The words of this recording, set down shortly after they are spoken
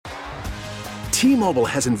T-Mobile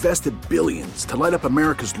has invested billions to light up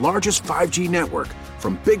America's largest 5G network,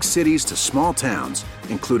 from big cities to small towns,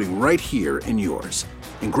 including right here in yours.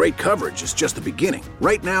 And great coverage is just the beginning.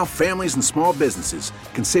 Right now, families and small businesses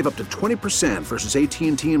can save up to 20% versus AT&T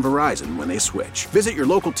and Verizon when they switch. Visit your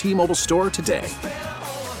local T-Mobile store today.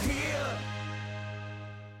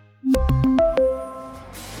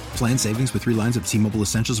 Plan savings with 3 lines of T-Mobile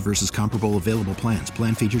Essentials versus comparable available plans.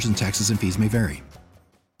 Plan features and taxes and fees may vary.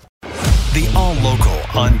 The All Local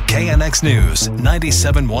on KNX News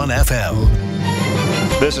 97.1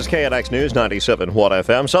 FM. This is KNX News 97.1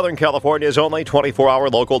 FM, Southern California's only 24-hour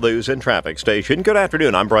local news and traffic station. Good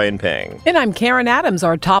afternoon, I'm Brian Pang. And I'm Karen Adams.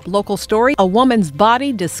 Our top local story, a woman's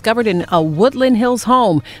body discovered in a Woodland Hills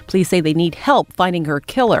home. Police say they need help finding her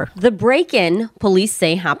killer. The break-in, police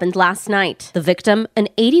say, happened last night. The victim, an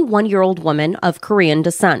 81-year-old woman of Korean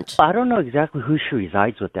descent. I don't know exactly who she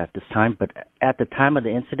resides with at this time, but at the time of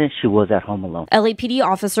the incident, she was at home alone. LAPD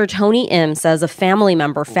officer Tony M. says a family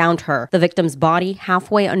member found her. The victim's body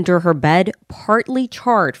halfway under her bed, partly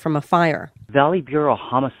charred from a fire. Valley Bureau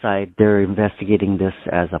Homicide, they're investigating this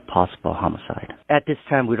as a possible homicide. At this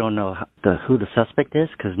time, we don't know who the suspect is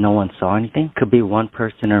because no one saw anything. Could be one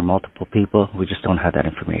person or multiple people. We just don't have that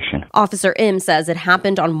information. Officer M says it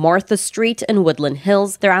happened on Martha Street in Woodland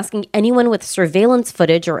Hills. They're asking anyone with surveillance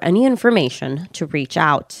footage or any information to reach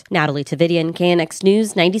out. Natalie Tavidian, KNX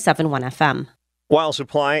News 97.1 FM. While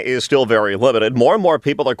supply is still very limited, more and more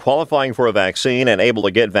people are qualifying for a vaccine and able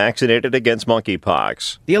to get vaccinated against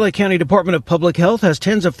monkeypox. The LA County Department of Public Health has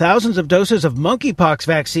tens of thousands of doses of monkeypox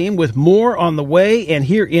vaccine with more on the way. And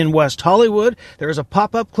here in West Hollywood, there is a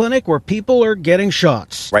pop-up clinic where people are getting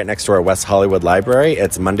shots. Right next to our West Hollywood Library.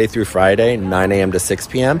 It's Monday through Friday, 9 a.m. to 6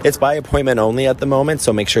 p.m. It's by appointment only at the moment,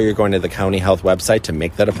 so make sure you're going to the county health website to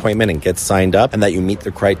make that appointment and get signed up and that you meet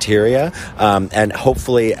the criteria. And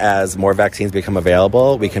hopefully, as more vaccines become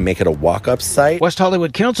available, we can make it a walk-up site. West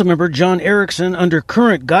Hollywood Councilmember John Erickson, under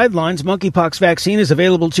current guidelines, monkeypox vaccine is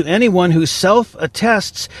available to anyone who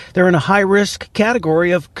self-attests they're in a high-risk category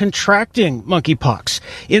of contracting monkeypox.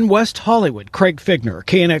 In West Hollywood, Craig Figner,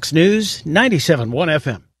 KNX News, 97.1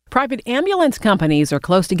 FM. Private ambulance companies are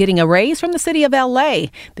close to getting a raise from the city of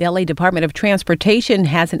L.A. The L.A. Department of Transportation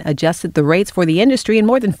hasn't adjusted the rates for the industry in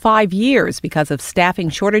more than 5 years because of staffing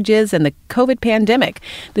shortages and the COVID pandemic.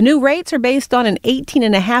 The new rates are based on an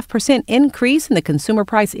 18.5% increase in the Consumer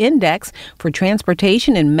Price Index for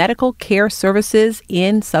transportation and medical care services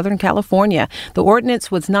in Southern California. The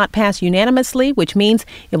ordinance was not passed unanimously, which means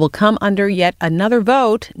it will come under yet another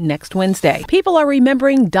vote next Wednesday. People are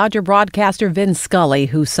remembering Dodger broadcaster Vin Scully,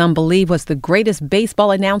 who some believe was the greatest baseball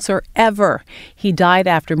announcer ever. He died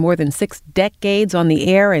after more than 6 decades on the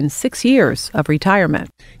air and 6 years of retirement.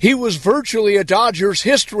 He was virtually a Dodgers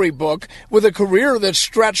history book with a career that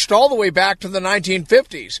stretched all the way back to the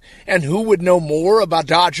 1950s. And who would know more about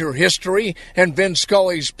Dodger history and Vin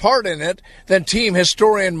Scully's part in it than team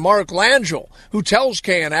historian Mark Langell, who tells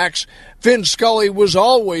KNX Vin Scully was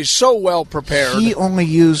always so well prepared. He only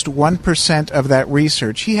used 1% of that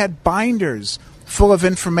research. He had binders full of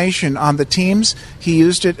information on the teams. He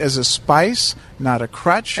used it as a spice, not a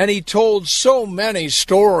crutch. And he told so many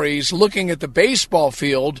stories looking at the baseball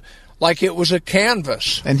field like it was a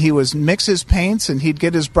canvas. And he would mix his paints and he'd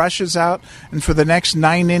get his brushes out, and for the next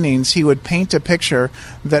 9 innings he would paint a picture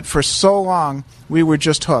that for so long we were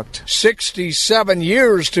just hooked. 67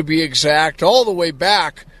 years to be exact, all the way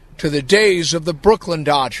back to the days of the Brooklyn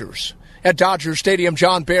Dodgers. At Dodger Stadium,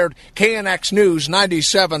 John Baird, KNX News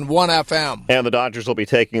 97.1 FM. And the Dodgers will be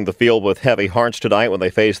taking the field with heavy hearts tonight when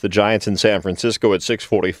they face the Giants in San Francisco at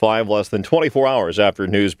 6:45, less than 24 hours after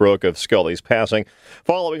news broke of Scully's passing.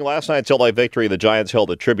 Following last night's LA victory, the Giants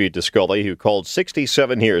held a tribute to Scully, who called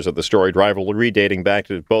 67 years of the storied rivalry dating back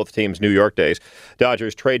to both teams' New York days.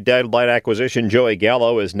 Dodgers trade deadline acquisition Joey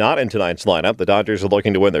Gallo is not in tonight's lineup. The Dodgers are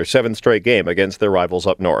looking to win their 7th straight game against their rivals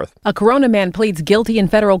up north. A Corona man pleads guilty in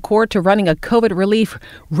federal court to running a COVID relief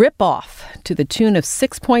ripoff to the tune of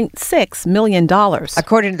 $6.6 million.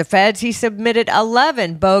 According to the feds, he submitted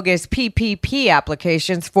 11 bogus PPP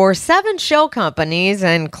applications for 7 shell companies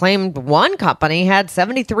and claimed one company had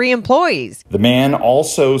 73 employees. The man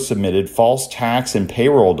also submitted false tax and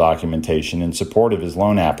payroll documentation in support of his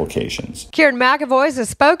loan applications. Kieran McAvoy is a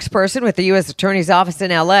spokesperson with the U.S. Attorney's Office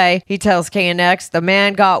in L.A. He tells KNX the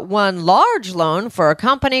man got one large loan for a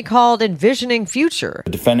company called Envisioning Future.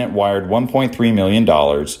 The defendant wired $1.3 million,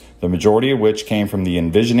 the majority of which came from the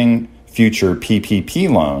Envisioning Future PPP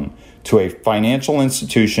loan to a financial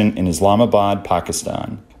institution in Islamabad,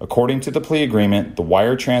 Pakistan. According to the plea agreement, the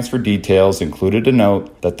wire transfer details included a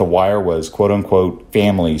note that the wire was quote-unquote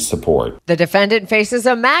family support. The defendant faces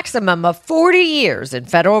a maximum of 40 years in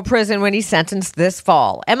federal prison when he's sentenced this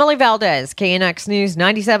fall. Emily Valdez, KNX News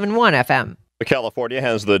 97.1 FM. California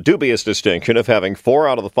has the dubious distinction of having 4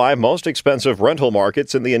 out of the 5 most expensive rental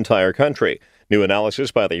markets in the entire country. New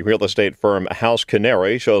analysis by the real estate firm House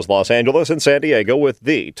Canary shows Los Angeles and San Diego with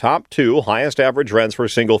the top 2 highest average rents for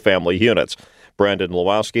single-family units. Brandon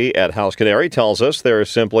Lewowski at House Canary tells us there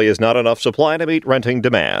simply is not enough supply to meet renting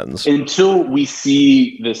demands. Until we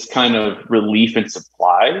see this kind of relief in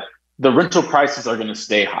supply, the rental prices are going to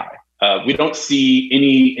stay high. We don't see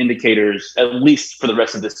any indicators, at least for the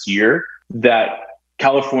rest of this year, that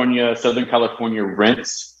Southern California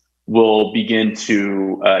rents will begin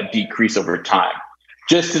to decrease over time.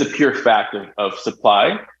 Just to the pure fact of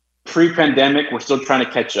supply. Pre-pandemic, we're still trying to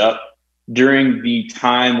catch up. During the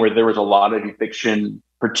time where there was a lot of eviction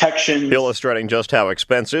protection. Illustrating just how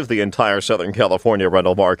expensive the entire Southern California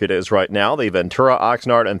rental market is right now, the Ventura,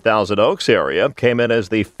 Oxnard, and Thousand Oaks area came in as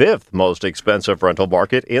the 5th most expensive rental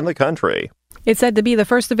market in the country. It's said to be the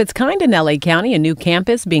first of its kind in L.A. County, a new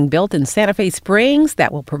campus being built in Santa Fe Springs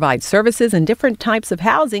that will provide services and different types of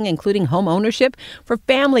housing, including home ownership for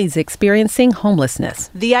families experiencing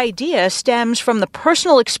homelessness. The idea stems from the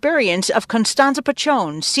personal experience of Constanza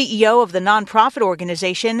Pachon, CEO of the nonprofit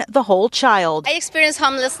organization The Whole Child. I experienced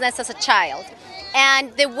homelessness as a child.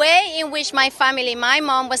 And the way in which my family, my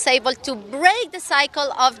mom, was able to break the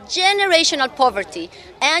cycle of generational poverty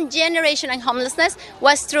and generational homelessness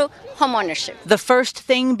was through homeownership. The first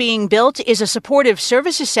thing being built is a supportive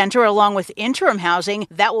services center along with interim housing.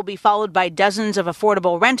 That will be followed by dozens of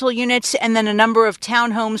affordable rental units and then a number of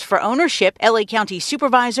townhomes for ownership. LA County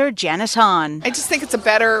Supervisor Janice Hahn. I just think it's a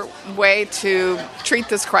better way to treat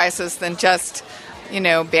this crisis than just,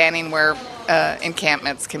 banning where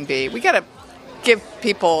encampments can be. We got to give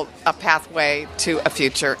people a pathway to a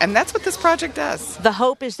future, and that's what this project does. The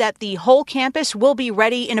hope is that the whole campus will be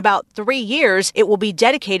ready in about 3 years. It will be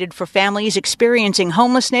dedicated for families experiencing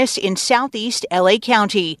homelessness in southeast LA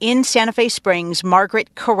County. In Santa Fe Springs,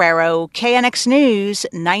 Margaret Carrero, KNX News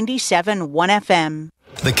 97.1 FM.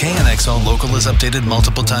 The KNX All Local is updated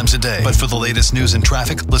multiple times a day. But for the latest news and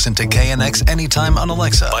traffic, listen to KNX anytime on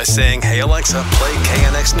Alexa by saying, "Hey Alexa, play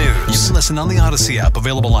KNX News." You can listen on the Odyssey app,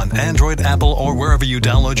 available on Android, Apple, or wherever you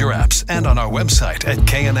download your apps, and on our website at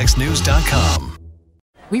knxnews.com.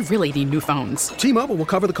 We really need new phones. T-Mobile will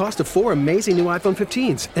cover the cost of 4 amazing new iPhone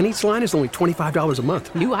 15s, and each line is only $25 a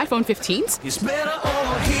month. New iPhone 15s? It's better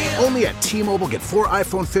over here. Only at T-Mobile, get 4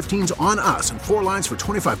 iPhone 15s on us and 4 lines for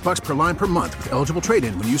 $25 per line per month with eligible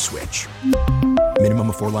trade-in when you switch. Minimum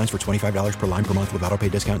of 4 lines for $25 per line per month with autopay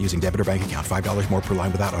discount using debit or bank account. $5 more per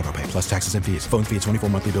line without autopay, plus taxes and fees. Phone fee at 24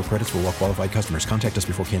 monthly bill credits for well-qualified customers. Contact us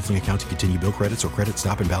before canceling account to continue bill credits or credit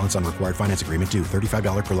stop and balance on required finance agreement due.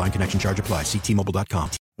 $35 per line connection charge applies. See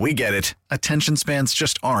T-Mobile.com. We get it. Attention spans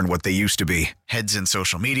just aren't what they used to be. Heads in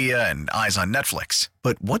social media and eyes on Netflix.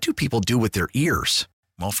 But what do people do with their ears?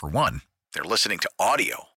 Well, for one, they're listening to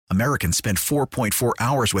audio. Americans spend 4.4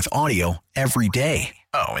 hours with audio every day.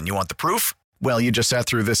 Oh, and you want the proof? Well, you just sat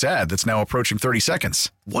through this ad that's now approaching 30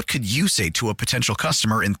 seconds. What could you say to a potential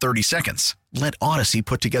customer in 30 seconds? Let Odyssey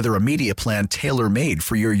put together a media plan tailor-made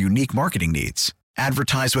for your unique marketing needs.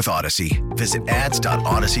 Advertise with Odyssey. Visit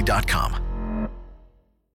ads.odyssey.com.